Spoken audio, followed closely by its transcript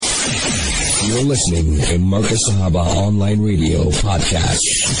You're listening to Marcus Sahaba Online Radio Podcast.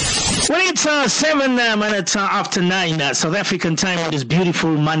 Well, it's 7 minutes after 9 South African time on this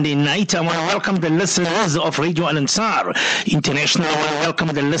beautiful Monday night. I want to welcome the listeners of Radio Al-Ansar International. I want to welcome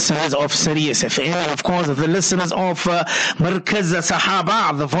the listeners of Sirius FM, and of course the listeners of Markaz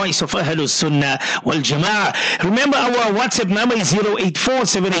Sahaba, the voice of Ahlus Sunnah wal Jama'ah. Remember, our WhatsApp number is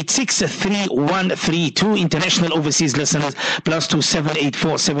 084-786-3132. International overseas listeners +2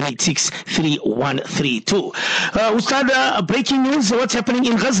 784-786-3132. Ustad, breaking news. What's happening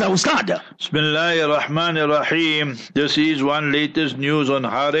in Gaza, Ustad? Bismillahir Rahmanir Rahim. This is one latest news on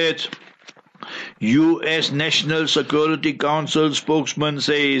Haaretz. U.S. National Security Council spokesman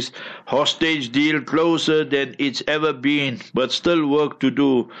says hostage deal closer than it's ever been, but still work to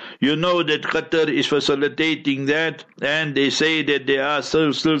do. You know that Qatar is facilitating that, and they say that there are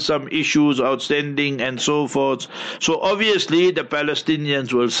still some issues outstanding and so forth. So obviously the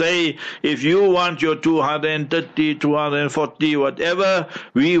Palestinians will say, if you want your 230, 240, whatever,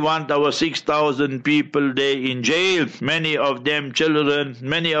 we want our 6,000 people there in jail, many of them children,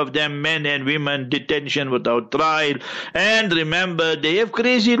 many of them men and women, detention without trial. And remember, they have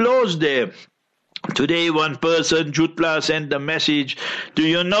crazy laws there. Today one person, Jutla, sent a message. Do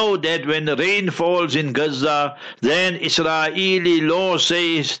you know that when the rain falls in Gaza, then Israeli law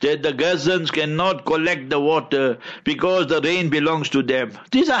says that the Gazans cannot collect the water because the rain belongs to them?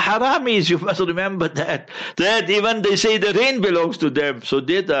 These are haramis, you must remember that. That even they say the rain belongs to them. So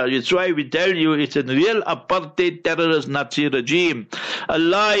it's why we tell you it's a real apartheid terrorist Nazi regime.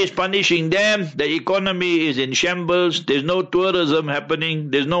 Allah is punishing them. The economy is in shambles. There's no tourism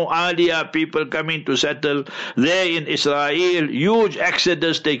happening. There's no Aliyah people coming to settle there in Israel. Huge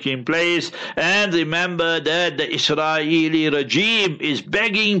exodus taking place. And remember that the Israeli regime is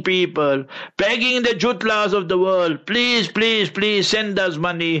begging people, begging the Jutlas of the world, please, please, please send us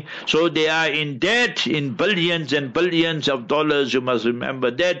money. So they are in debt in billions and billions of dollars. You must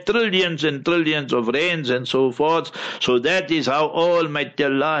remember that. Trillions and trillions of rands and so forth. So that is how Almighty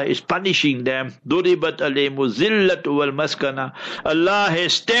Allah is punishing them. Duribat alayhimu zillatu wal maskana. Allah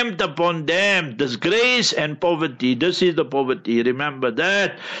has stamped upon them disgrace and poverty. This is the poverty. Remember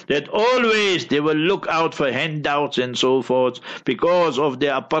that always they will look out for handouts and so forth because of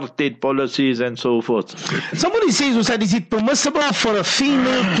their apartheid policies and so forth. Somebody says, Ustad, is it permissible for a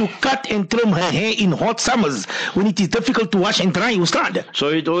female to cut and trim her hair in hot summers when it is difficult to wash and dry, Ustad? So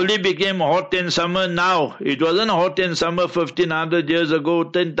it only became hot in summer now. It wasn't hot in summer 1,500 years ago,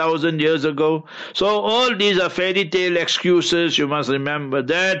 10,000 years ago. So all these are fairy tale excuses. You must remember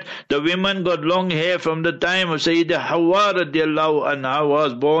that. The women got long hair from the time of Sayyidah Hawa radiallahu anha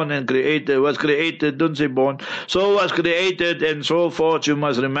was born and created, don't say born, so was created and so forth. You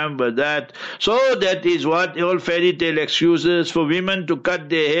must remember that. So that is what all fairy tale excuses for women to cut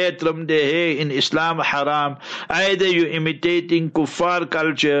their hair, trim their hair in Islam haram. Either you imitating kuffar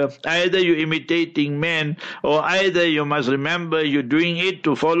culture, either you imitating men, or either you must remember you're doing it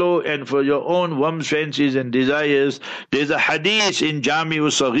to follow and for your own whims, fancies and desires. There's a hadith in Jami'u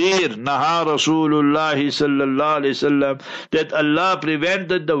Saghir, Naha Rasulullah sallallahu alayhi wasallam, that Allah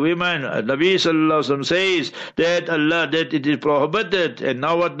prevented the women. Nabi sallallahu alayhi wasallam says that it is prohibited, and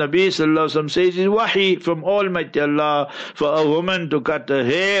now what Nabi sallallahu alayhi wasallam says is wahi from Almighty Allah for a woman to cut her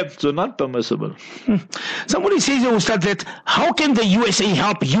hair, so not permissible. Somebody says, Ustad, that how can the USA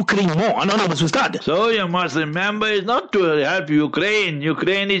help Ukraine more? Anonymous, Ustad. So you must remember, it's not to help Ukraine.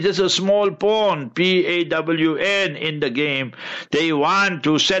 Ukraine is just a small pawn, P-A-W-N, in the game. They want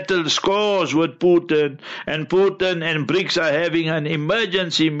to settle scores with Putin, and BRICS are having an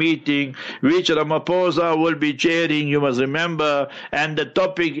emergency meeting which Ramaphosa will be chairing, you must remember, and the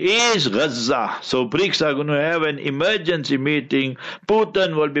topic is Gaza. So BRICS are going to have an emergency meeting.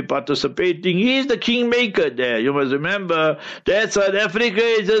 Putin will be participating. He is the kingmaker there. You must remember that South Africa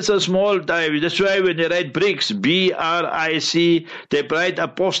is just a small time. That's why when they write BRICS, B-R-I-C, they write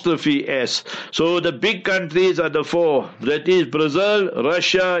apostrophe S. So the big countries are the four. That is Brazil,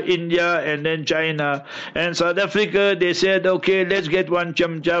 Russia, India, and then China. And South Africa, they said, okay, let's get one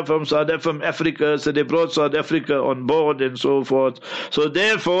chamcha from Africa. So they brought South Africa on board and so forth. So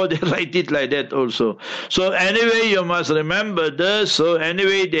therefore, they write it like that also. So anyway, you must remember this. So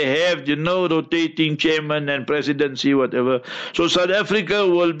anyway, they have, rotating chairman and presidency, whatever. So South Africa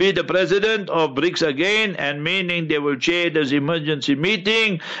will be the president of BRICS again, and meaning they will chair this emergency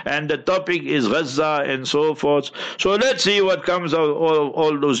meeting, and the topic is Gaza and so forth. So let's see what comes out of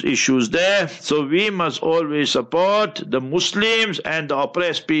all those issues there. there. So we must always support the Muslims and the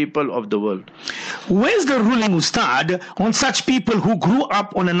oppressed people of the world. Where's the ruling, Ustad, on such people who grew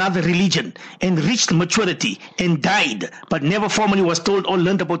up on another religion and reached maturity and died, but never formally was told or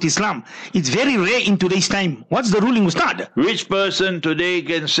learned about Islam? It's very rare in today's time. What's the ruling, Ustad? Which person today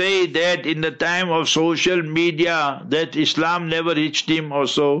can say that in the time of social media that Islam never reached him or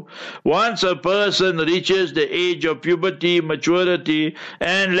so? Once a person reaches the age of puberty, maturity,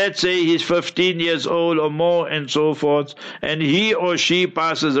 and let's say he's 15 years old or more and so forth, and he or she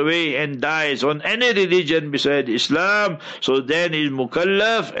passes away and dies on any religion beside Islam, so then is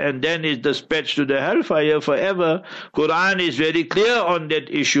mukallaf and then is dispatched to the hellfire forever. Quran is very clear on that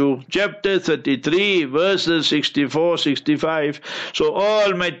issue. Chapter 33, verses 64, 65. So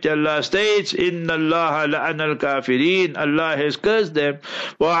Almighty Allah states, Inna Allah la'ana al-kafirin. Allah has cursed them.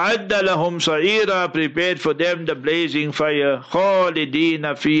 وَعَدَّ لَهُمْ سَعِيرًا. Prepared for them the blazing fire. خَالِدِينَ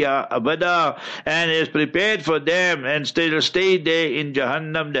فِيهَا أَبَدًا. And has prepared for them and still stay there in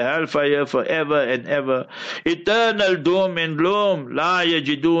Jahannam, the hellfire, forever and ever. Eternal doom and gloom. لَا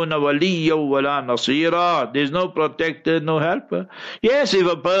يَجِدُونَ وَلِيًّا وَلَا نَصِيرًا. There's no protector, no helper. Yes, if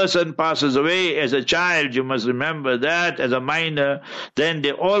a person passes away as a child, you must remember that, as a minor, then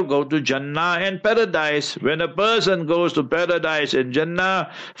they all go to Jannah and paradise. When a person goes to paradise and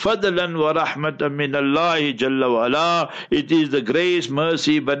Jannah, فَضْلًا وَرَحْمَةً مِّنَ اللَّهِ جَلَّ وَعَلَا. It is the grace,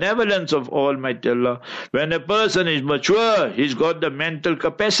 mercy, benevolence of Almighty Allah. When a person is mature, he's got the mental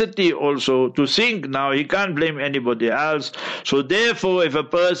capacity also to think now. He can't blame anybody else. So therefore, if a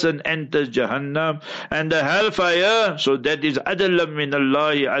person enters Jahannam and the hellfire, so that is adlam min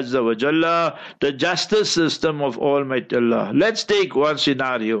Allah azza wa jalla, the justice system of Almighty Allah. Let's take one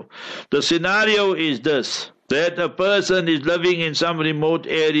scenario. The scenario is this, that a person is living in some remote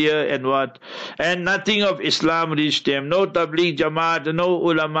area and nothing of Islam reached him, no tabligh jamaat, no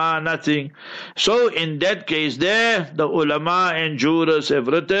ulama, nothing. So in that case there, the ulama and jurors have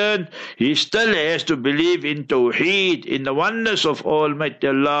written, he still has to believe in Tawheed, in the oneness of Almighty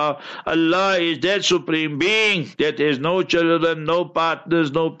Allah. Allah is that supreme being that has no children, no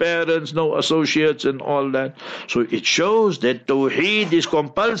partners, no parents, no associates and all that. So it shows that Tawheed is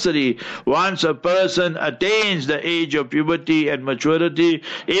compulsory once a person attains the age of puberty and maturity,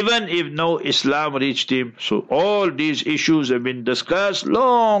 even if no Islam reached him. So all these issues have been discussed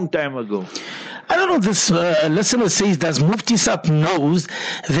long time ago. I don't know, this listener says, does Mufti Sahib knows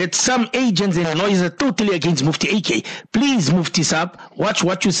that some agents and lawyers are totally against Mufti AK? Please, Mufti Sahib, watch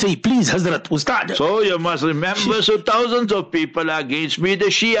what you say. Please, Hazrat Ustad. So you must remember, so thousands of people are against me, the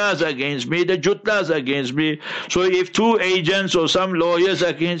Shias are against me, the Jutlas are against me. So if two agents or some lawyers are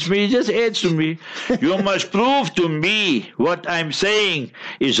against me, it just adds to me. You must prove to me what I'm saying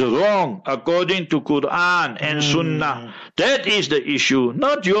is wrong according to Quran and Sunnah. That is the issue,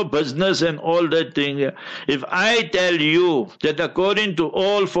 not your business and all that thing. If I tell you that according to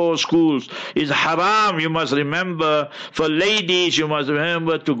all four schools is haram, you must remember, for ladies you must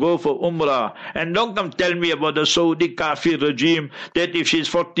remember to go for Umrah. And don't come tell me about the Saudi Kafir regime that if she's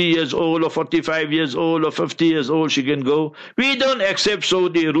 40 years old or 45 years old or 50 years old she can go. We don't accept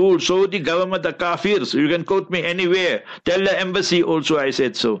Saudi rules. Saudi government are Kafirs. You can quote me anywhere. Tell the embassy also I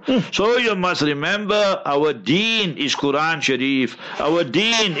said so. So you must remember, our deen is Quran Sharif. Our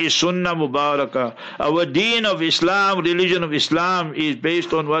deen is Sunnah Mubarak. Our deen of Islam, religion of Islam, is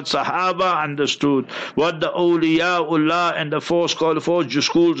based on what Sahaba understood, what the Awliyaullah and the four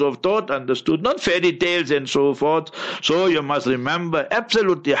schools of thought understood, not fairy tales and so forth. So you must remember,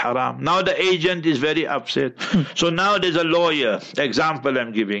 absolutely haram. Now the agent is very upset. So now there's a lawyer, example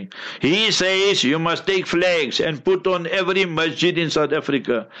I'm giving. He says you must take flags and put on every masjid in South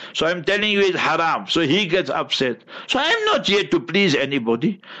Africa. So I'm telling you it's haram. So he gets upset. So I'm not here to please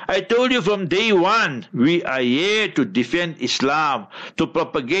anybody. I told you from day one, we are here to defend Islam, to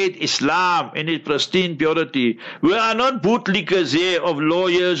propagate Islam in its pristine purity. We are not bootlickers here of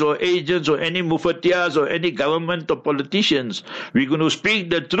lawyers or agents or any mufatiyas or any government or politicians. We're going to speak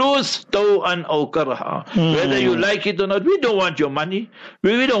the truth, taw'an aw karha. Whether you like it or not, we don't want your money.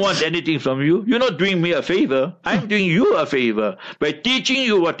 We don't want anything from you. You're not doing me a favor. I'm doing you a favor by teaching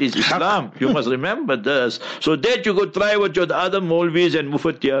you what is Islam. You must remember this. So that you could try with your other Maulvis and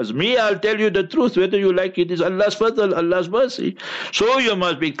mufatiyas. Me, I'll tell you the truth. Whether you like it is Allah's fadl, Allah's mercy. So you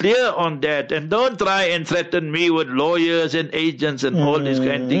must be clear on that, and don't try and threaten me with lawyers and agents and all these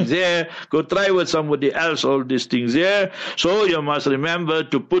kind of things there. Go try with somebody else, all these things there. So you must remember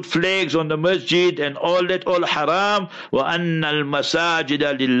to put flags on the masjid and all that, all haram. وَأَنَّ الْمَسَاجِدَ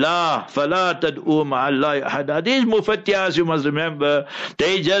لِلَّهِ فَلَا تَدْعُوا مَعَ اللَّهِ أَحَدًا. These mufattiyas, you must remember,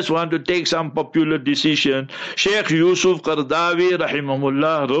 they just want to take some popular decision. Sheikh Yusuf Qardawi,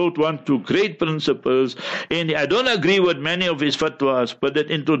 rahimahullah, wrote two great principles. And I don't agree with many of his fatwas, but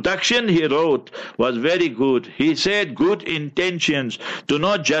that introduction he wrote was very good. He said, good intentions do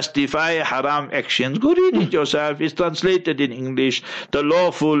not justify haram actions. Go read it yourself. It's translated in English. The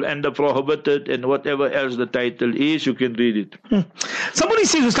lawful and the prohibited and whatever else the title is, you can read it. Somebody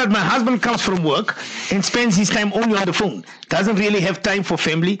says, Ustad, my husband comes from work and spends his time only on the phone. Doesn't really have time for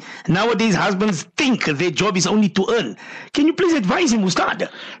family. Nowadays, husbands think their job is only to earn. Can you please advise him, Ustad?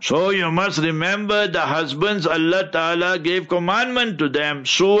 So you must remember the husbands, Allah Ta'ala gave commandment to them.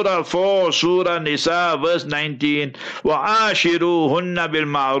 Surah 4, Surah Nisa, verse 19. وَعَاشِرُوهُنَّ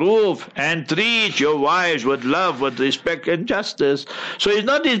بِالْمَعْرُوفِ. And treat your wives with love, with respect and justice. So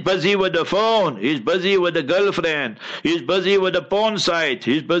he's busy with the phone. He's busy with the girlfriend. He's busy with the porn site.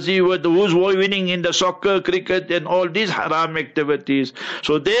 He's busy with who's winning in the soccer, cricket and all these haram activities.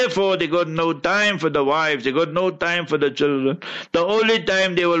 So therefore they got no time for the wives. They got no time for the children. The only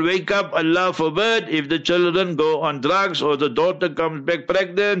time they will wake up, Allah forbid, if the children go on drugs or the daughter comes back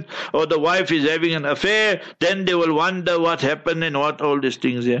pregnant or the wife is having an affair, then they will wonder what happened and what all these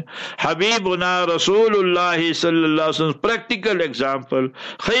things here. Habibuna Rasulullah sallallahu alaihi wasallam, practical example.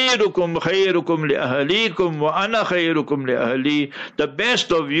 Khairukum khairukum li ahlikum wa ana khairukum li ahli. The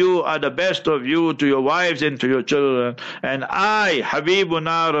best of you are the best of you to your wives and to your children. And I,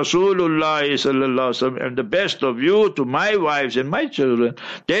 Habibuna Rasulullah sallallahu alaihi wasallam, am the best of you to my wives and my children.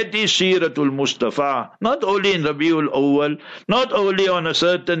 That is Siratul Mustafa. Not only in Rabiul Awwal, not only on a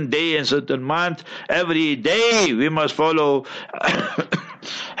certain day and certain month, every day we must follow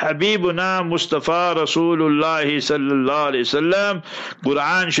Habibuna Mustafa Rasulullah sallallahu alayhi wasallam.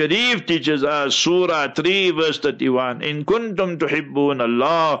 Quran Sharif teaches us, Surah 3 verse 31. In kuntum tuhibbun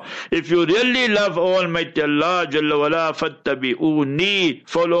Allah. If you really love Almighty Allah Jalla wala, fattabi'uni,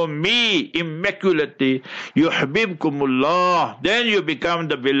 follow me immaculately. Yuhibbukumullah. Then you become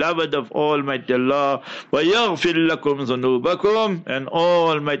the beloved of Almighty Allah. Wa yaghfir lakum dhunubakum. And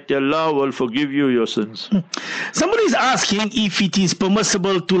Almighty Allah will forgive you your sins. Somebody is asking if it is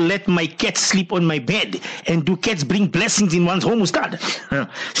permissible to let my cat sleep on my bed, and do cats bring blessings in one's home, Ustad?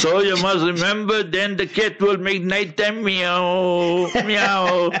 So you must remember, then the cat will make nighttime meow,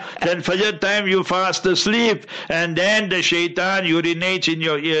 meow. Then Fajr time you fast asleep, and then the shaitan urinates in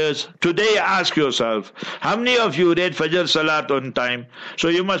your ears. Today ask yourself, how many of you read Fajr Salat on time? So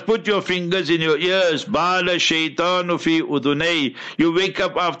you must put your fingers in your ears. Bala shaitanu fi udunay. You wake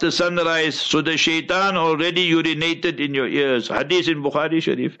up after sunrise, so the shaitan already urinated in your ears. Hadith in Bukhari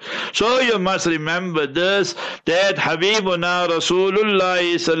Sharif. So you must remember this, that Habibuna Rasulullah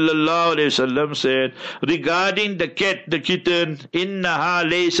sallallahu alayhi wasallam said regarding the cat, the kitten, innaha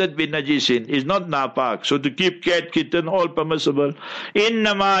laysat binajisin, is not napak. So to keep cat, kitten, all permissible.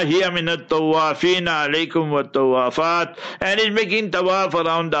 Innama hiya minat tawafina alaykum wa tawafat, and is making tawaf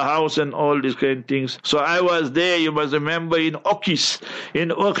around the house and all these kind of things. So I was there, you must remember, in Okis,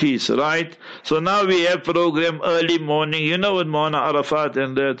 right? So now we have program early morning, you know, with Maulana Arafat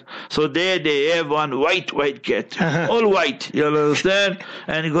and that. So there they have one white cat, all white, you understand?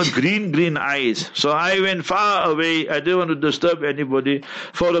 And he got green eyes. So I went far away. I didn't want to disturb anybody.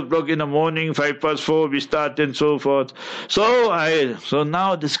 4 o'clock in the morning, 4:05, we start and so forth. So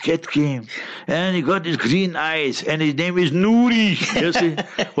now this cat came, and he got his green eyes, and his name is Nouri. You see,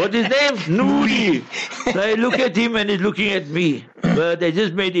 what is his name? Nouri. So I look at him, and he's looking at me. But I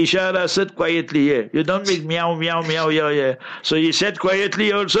just made ishara, sit quietly here. You don't make meow, meow, meow, yeah. So he sat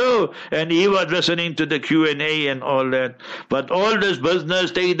quietly also, and he was listening to the QnA and all that. But all this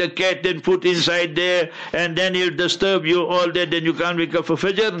business, take the cat and put inside there, and then he'll disturb you, all that, then you can't wake up for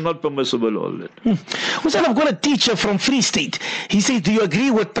Fajr, not permissible, all that. Ustad, I've got a teacher from Free State. He says, do you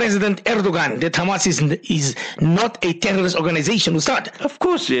agree with President Erdogan that Hamas is not a terrorist organization, Ustad? Of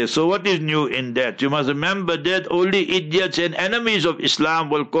course, yes. So what is new in that? You must remember that only idiots and enemies of Islam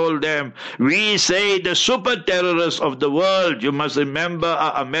will call them. We say the super terrorists of the world. You must remember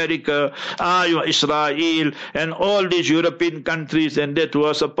America, Israel, and all these European countries and that who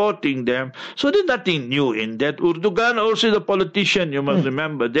are supporting them. So there's nothing new in that. Erdogan also is a politician. You must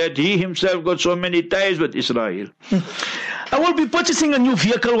remember that he himself got so many ties with Israel. I will be purchasing a new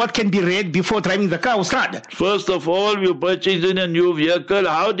vehicle. What can be read before driving the car, Ustad? First of all, you purchasing a new vehicle.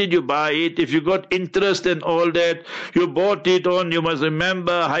 How did you buy it? If you got interest and all that, you bought it on, you must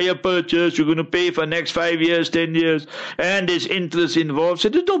remember, higher purchase, you're going to pay for next 5 years, 10 years, and there's interest involved. So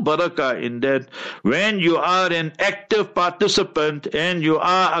there's no barakah in that. When you are an active participant and you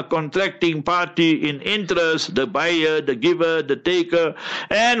are a contracting party in interest, the buyer, the giver, the taker,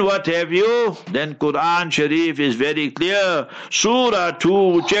 and what have you, then Quran Sharif is very clear. Surah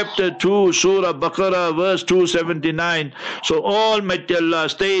 2, chapter 2, Surah Baqarah, verse 279. So Almighty Allah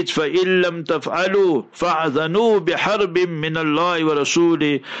states, فَإِن لَمْ تَفْعَلُوا فَأَذَنُوا بِحَرْبٍ مِّنَ اللَّهِ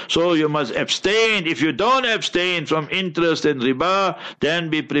وَرَسُولِهِ. So you must abstain. If you don't abstain from interest and riba, then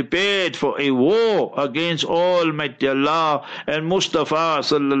be prepared for a war against Almighty Allah and Mustafa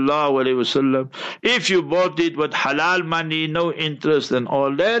sallallahu alaihi wasallam. If you bought it with halal money, no interest and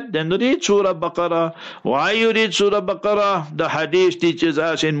all that, then read Surah Baqarah. Why you read Surah Baqarah? The hadith teaches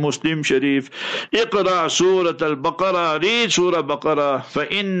us in Muslim Sharif, Iqra Surah Al-Baqarah, read Surah Baqarah,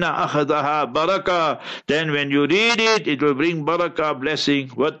 فَإِنَّ أَخَذَهَا barakah. Then when you read it, it will bring barakah, blessing.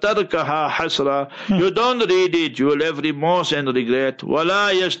 وَتَرْكَهَا حَسْرًا. You don't read it, you will have remorse and regret.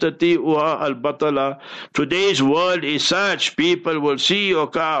 وَلَا يَسْتَطِيعُهَا الْبَطَلَ. Today's world is such, people will see your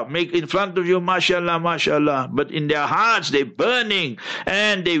car, make in front of you, mashallah, mashallah, but in their hearts they're burning,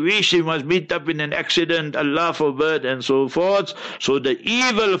 and they wish they must meet up in an accident, Allah forbid, and so forth. So the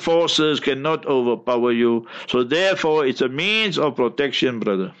evil forces cannot overpower you. So therefore, it's a means of protection,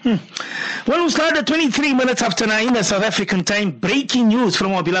 brother. Well, we started 23 minutes after 9 South African time. Breaking news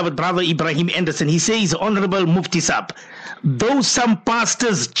from our beloved brother Ibrahim Anderson. He says, Honorable Mufti Sab, though some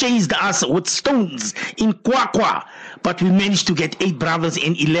pastors chased us with stones in Kwakwa, but we managed to get 8 brothers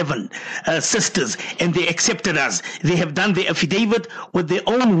and 11 sisters, and they accepted us. They have done the affidavit with their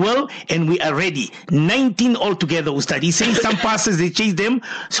own will, and we are ready. 19 altogether, Ustad. He says some pastors, they chased them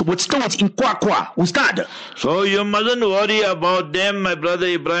with stones in Kwakwa, Ustad. So you mustn't worry about them, my brother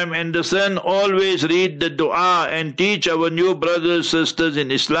Ibrahim Anderson. Always read the dua and teach our new brothers, sisters in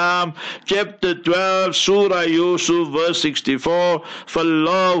Islam. Chapter 12, Surah Yusuf, verse 64.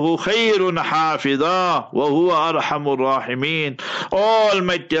 فَاللَّهُ خَيْرٌ حَافِظًا وَهُوَ أَرْحَمُ الراحمين.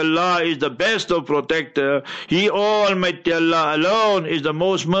 Almighty Allah is the best of protector. He, Almighty Allah alone, is the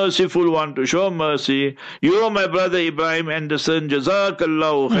most merciful one to show mercy. You, my brother Ibrahim Anderson,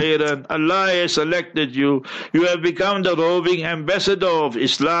 Jazakallahu khairan. Allah has selected you. You have become the roving ambassador of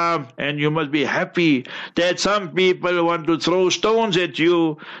Islam, and you must be happy that some people want to throw stones at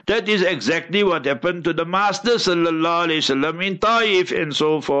you. That is exactly what happened to the Master sallallahu alaihi wasallam in Taif and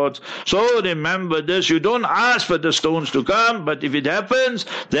so forth. So remember this. You don't ask for the stones to come, but if it happens,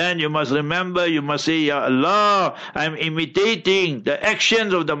 then you must remember, you must say, Ya Allah, I'm imitating the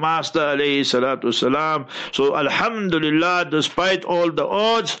actions of the Master alayhi salatu salam. So alhamdulillah, despite all the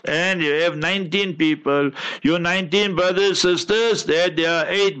odds, and you have 19 people, you 19 brothers, sisters, there are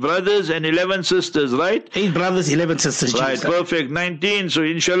 8 brothers and 11 sisters, right? 8 brothers, 11 sisters. Right, perfect, 19. So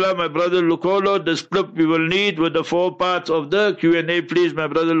inshallah, my brother Lukolo, this clip we will need with the 4 parts of the QnA, please, my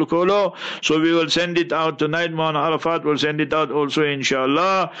brother Lukolo. So we will send it out tonight. Arafat will send it out also,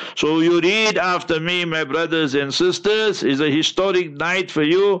 inshallah. So you read after me, my brothers and sisters. It's a historic night for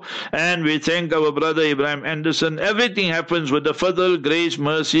you, and we thank our brother Ibrahim Anderson. Everything happens with the fadl, grace,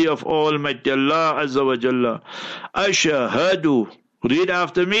 mercy of Almighty Allah Azza wa Jalla. Ashhadu. Read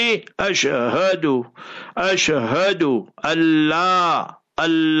after me. Ashhadu. Ashhadu. Allah.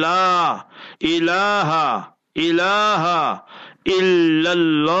 Allah. Ilaha. Ilaha.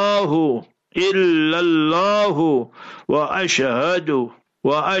 Illallahu. Illallahu. Wa ashhadu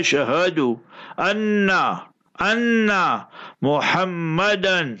anna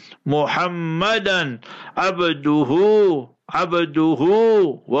Muhammadan abduhu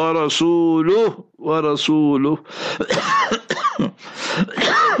wa rasuluh.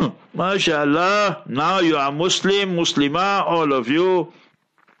 MashaAllah. Now you are Muslim, Muslimah, all of you.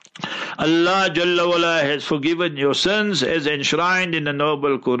 Allah Jalla wala has forgiven your sins as enshrined in the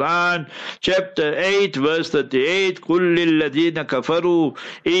noble Quran, chapter 8, verse 38. قُلْ لِلَّذِينَ كَفَرُوا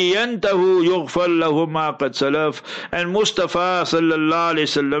إِيَّنْتَهُ يُغْفَرْ لَهُمْ مَا قَدْ سَلَفَ. And Mustafa sallallahu alayhi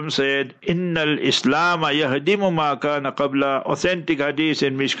wasallam said, إِنَّ الْإِسْلَامَ يَهْدِمُ مَا كَانَ قَبْلَ. Authentic hadith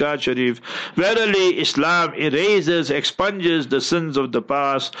in Mishkat Sharif. Verily, Islam erases, expunges the sins of the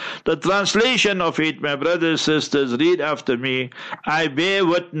past. The translation of it, my brothers, sisters, read after me. I bear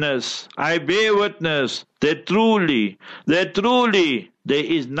witness that truly There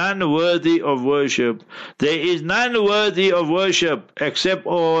is none worthy of worship. There is none worthy of worship except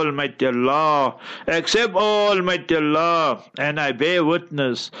Almighty Allah. Except Almighty Allah. And I bear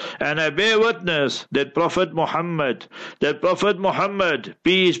witness. And I bear witness that Prophet Muhammad,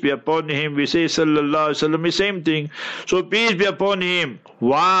 peace be upon him, we say sallallahu alaihi wasallam, the same thing. So peace be upon him,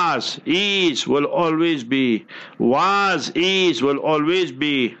 was, is, will always be. Was, is, will always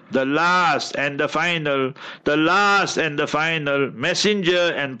be the last and the final. The last and the final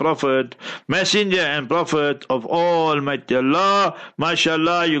messenger and prophet of Almighty Allah.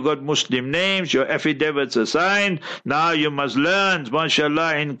 MashaAllah, you got Muslim names, your affidavits are signed. Now you must learn,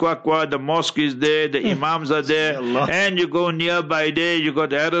 MashaAllah, in Kwakwa, the mosque is there, the imams are there, and you go nearby there, you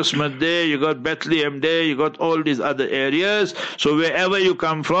got Arafat there, you got Bethlehem there, you got all these other areas. So wherever you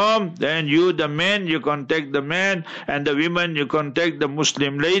come from, then you, the men, you contact the men, and the women, you contact the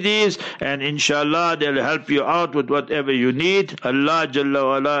Muslim ladies, and inshallah, they'll help you out with whatever you need. Allah Jalla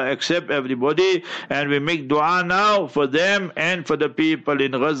wa Ala accept everybody, and we make dua now for them and for the people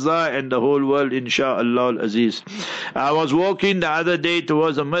in Gaza and the whole world, inshallah al-Aziz. I was walking the other day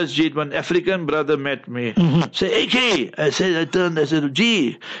towards a masjid, one African brother met me. Say, AK, I said,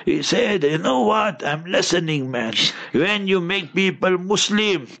 gee, he said, you know what, I'm listening, man. When you make people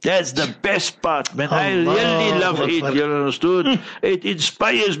Muslim, that's the best part, man. I really love it, you understood? It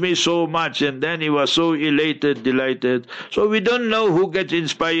inspires me so much. And then he was so elated, delighted. So we don't know who gets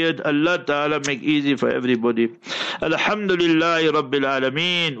inspired. Allah Ta'ala make easy for everybody. Alhamdulillah Rabbil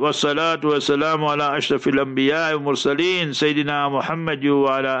Alameen. Wassalatu wassalamu ala ashrafil anbiya wa mursaleen. Sayyidina Muhammad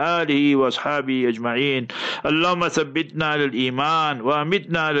wa ala alihi wa ashabihi ajma'een. Allahumma thabbitna lil iman wa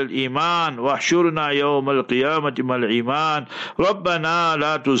amitna lil iman wa ahshurna yawm al qiyamati mal iman. Rabbana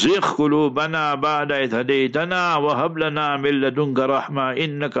la tuzigh qulubana ba'da idh hadaytana wa hab lana min ladunka rahma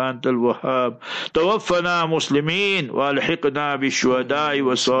innaka antal wahhab. توفنا مسلمين والحقنا بالشهداء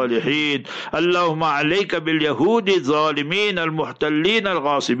والصالحين. اللهم عليك باليهود الظالمين المحتلين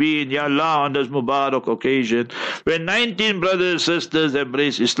الغاصبين. Ya Allah, on this Mubarak occasion, when 19 brothers and sisters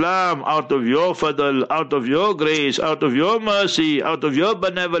embrace Islam out of your fadl, out of your grace, out of your mercy, out of your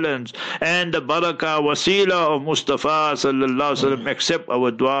benevolence, and the barakah wasila of Mustafa sallallahu alaihi wasallam, accept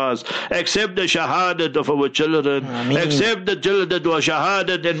our duas, accept the shahadat of our children, accept the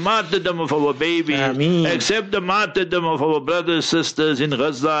shahadat and martyrdom of our babies, accept the martyrdom of our brothers and sisters in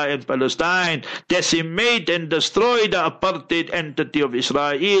Gaza and Palestine, decimate and destroy the apartheid entity of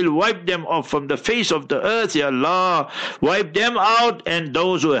Israel, wipe them off from the face of the earth, Ya Allah, wipe them out, and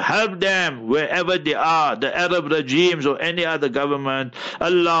those who help them wherever they are, the Arab regimes or any other government.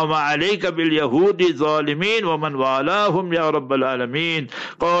 Allahumma alayka bil yahudi zalimin wa man walahum ya rabbal alameen.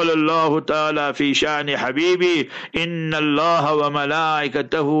 Qala Allah ta'ala fi sha'ni habibi, inna Allah wa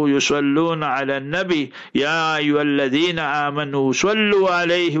malaikatahu yusalluna ala النبي يا أيها الذين آمنوا صلوا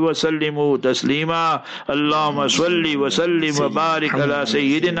عليه وسلموا تسليما. اللهم صل وسلم وبارك على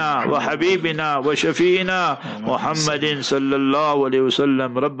سيدنا وحبيبنا وشفينا محمد صلى الله عليه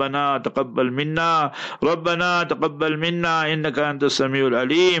وسلم. ربنا تقبل منا إنك أنت السميع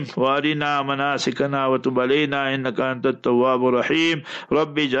العليم وأرنا مناسكنا وتب علينا إنك أنت التواب الرحيم.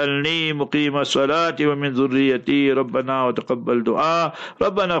 رب اجعلني مقيم الصلاة ومن ذريتي ربنا وتقبل دعاء.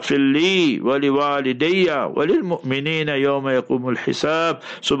 ربنا اغفر لي ولوالدي وللمؤمنين يوم يقوم الحساب.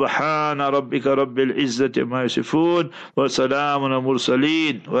 سبحان ربك رب العزة ما يصفون وسلام على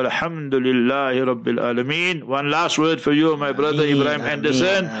المرسلين والحمد لله رب العالمين. One last word for you, my brother Ibrahim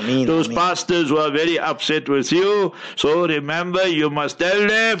Anderson. Those pastors who are very upset with you, so remember, you must tell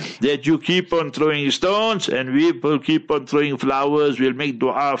them that you keep on throwing stones and we will keep on throwing flowers. We'll make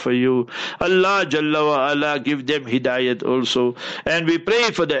dua for you. Allah Jalla wa Ala give them hidayat also. And we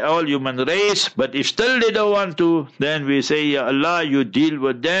pray for the all human race, but if still they don't want to, then we say, Ya Allah, you deal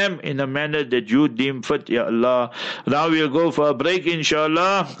with them in a manner that you deem fit, Ya Allah. Now we'll go for a break,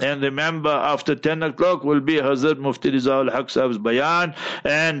 inshallah, and remember, after 10 o'clock will be Hazrat Mufti Rizal Haq Sahib's bayan,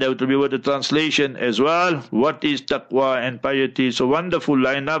 and that will be with the translation as well. What is taqwa and piety? So wonderful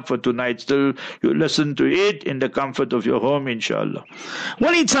lineup for tonight. Still, you listen to it in the comfort of your home, inshallah.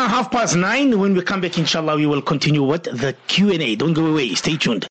 Well, it's 9:30. When we come back, inshallah, we will continue with the Q&A. Don't go away. Stay tuned.